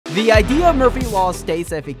The idea of Murphy's Law states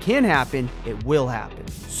that if it can happen, it will happen.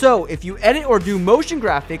 So if you edit or do motion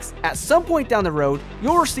graphics, at some point down the road,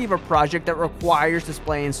 you'll receive a project that requires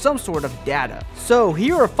displaying some sort of data. So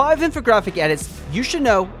here are 5 infographic edits you should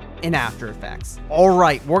know in After Effects.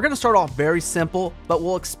 Alright, we're going to start off very simple, but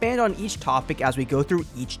we'll expand on each topic as we go through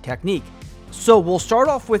each technique. So we'll start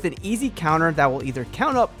off with an easy counter that will either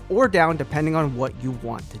count up or down depending on what you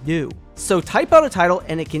want to do. So type out a title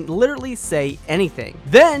and it can literally say anything.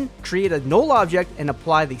 Then create a null object and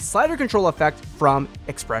apply the slider control effect from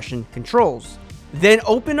expression controls. Then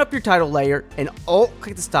open up your title layer and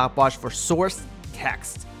alt-click the stopwatch for source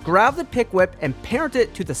text. Grab the pick whip and parent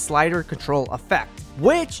it to the slider control effect,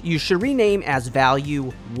 which you should rename as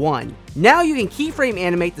value 1. Now you can keyframe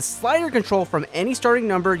animate the slider control from any starting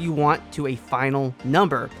number you want to a final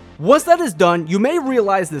number. Once that is done, you may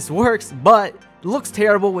realize this works, but it looks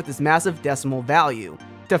terrible with this massive decimal value.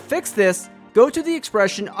 To fix this, go to the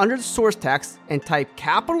expression under the source text and type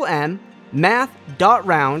capital M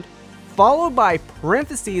math.round followed by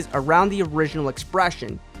parentheses around the original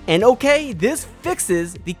expression. And okay, this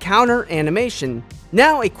fixes the counter animation.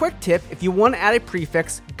 Now a quick tip, if you want to add a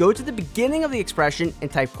prefix, go to the beginning of the expression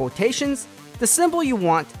and type quotations, the symbol you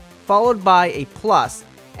want, followed by a plus,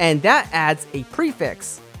 and that adds a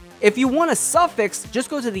prefix. If you want a suffix, just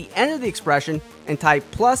go to the end of the expression and type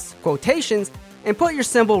plus quotations and put your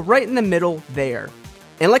symbol right in the middle there.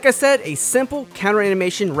 And like I said, a simple counter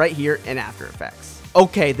animation right here in After Effects.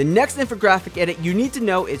 Okay, the next infographic edit you need to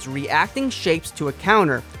know is reacting shapes to a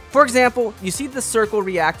counter. For example, you see the circle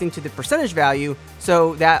reacting to the percentage value,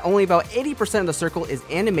 so that only about 80% of the circle is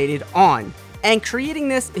animated on. And creating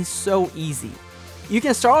this is so easy. You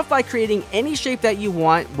can start off by creating any shape that you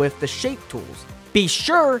want with the shape tools. Be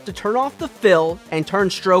sure to turn off the fill and turn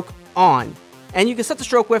stroke on. And you can set the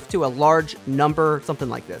stroke width to a large number, something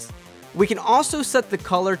like this. We can also set the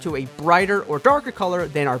color to a brighter or darker color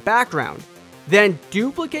than our background. Then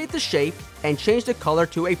duplicate the shape and change the color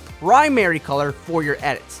to a primary color for your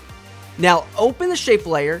edits. Now open the shape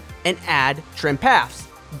layer and add trim paths.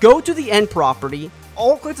 Go to the end property,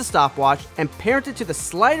 alt-click the stopwatch, and parent it to the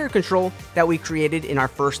slider control that we created in our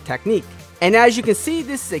first technique. And as you can see,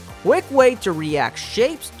 this is a quick way to react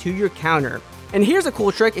shapes to your counter. And here's a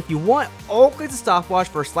cool trick: if you want, alt-click the stopwatch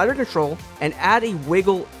for slider control and add a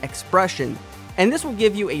wiggle expression. And this will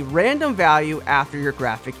give you a random value after your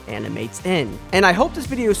graphic animates in. And I hope this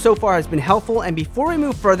video so far has been helpful, and before we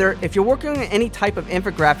move further, if you're working on any type of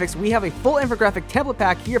infographics, we have a full infographic template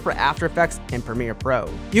pack here for After Effects and Premiere Pro.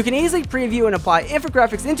 You can easily preview and apply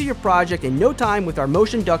infographics into your project in no time with our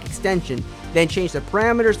Motion Duck extension, then change the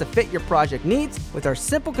parameters to fit your project needs with our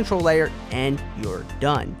simple control layer, and you're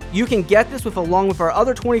done. You can get this along with our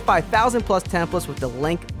other 25,000 plus templates with the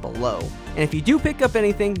link below. And if you do pick up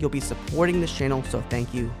anything, you'll be supporting this channel, so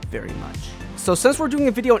thank you very much. So since we're doing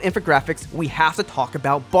a video on infographics, we have to talk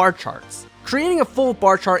about bar charts. Creating a full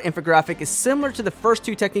bar chart infographic is similar to the first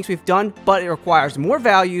 2 techniques we've done, but it requires more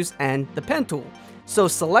values and the pen tool. So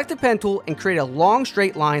select the pen tool and create a long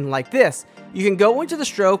straight line like this. You can go into the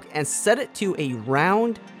stroke and set it to a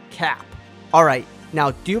round cap. Alright,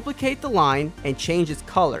 now duplicate the line and change its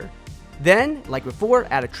color. Then, like before,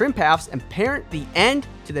 add a trim paths and parent the end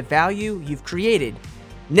to the value you've created.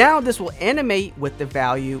 Now this will animate with the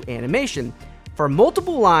value animation. For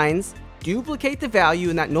multiple lines, duplicate the value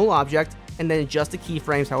in that null object and then adjust the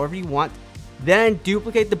keyframes however you want. Then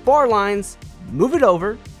duplicate the bar lines, move it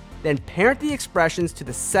over, then parent the expressions to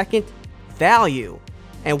the second value.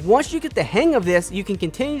 And once you get the hang of this, you can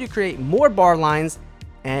continue to create more bar lines,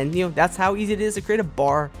 and that's how easy it is to create a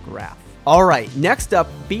bar graph. Alright, next up,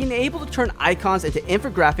 being able to turn icons into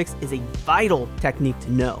infographics is a vital technique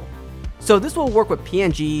to know. So this will work with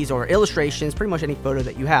PNGs or illustrations, pretty much any photo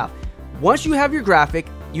that you have. Once you have your graphic,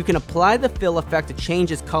 you can apply the fill effect to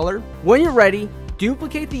change its color. When you're ready,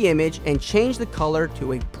 duplicate the image and change the color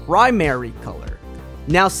to a primary color.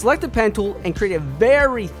 Now select the pen tool and create a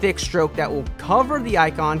very thick stroke that will cover the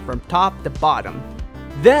icon from top to bottom.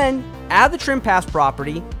 Then add the trim paths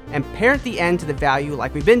property and parent the end to the value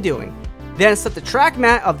like we've been doing. Then set the track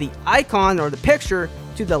matte of the icon or the picture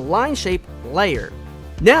to the line shape layer.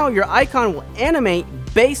 Now your icon will animate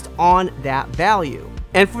based on that value.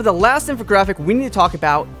 And for the last infographic we need to talk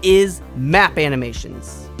about is map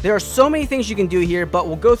animations. There are so many things you can do here, but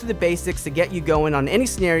we'll go through the basics to get you going on any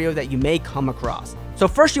scenario that you may come across. So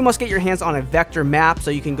first you must get your hands on a vector map, so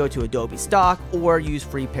you can go to Adobe Stock or use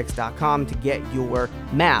freepix.com to get your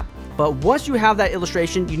map. But once you have that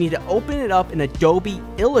illustration, you need to open it up in Adobe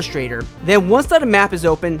Illustrator. Then once that map is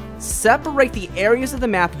open, separate the areas of the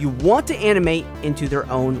map you want to animate into their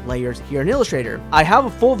own layers here in Illustrator. I have a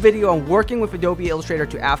full video on working with Adobe Illustrator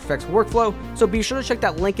to After Effects workflow, so be sure to check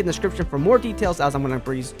that link in the description for more details, as I'm going to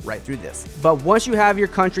breeze right through this. But once you have your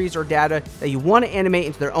countries or data that you want to animate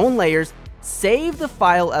into their own layers, save the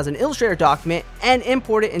file as an Illustrator document and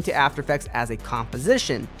import it into After Effects as a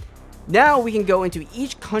composition. Now we can go into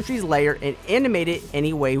each country's layer and animate it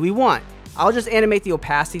any way we want. I'll just animate the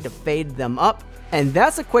opacity to fade them up, and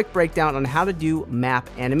that's a quick breakdown on how to do map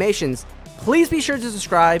animations. Please be sure to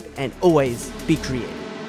subscribe and always be creative.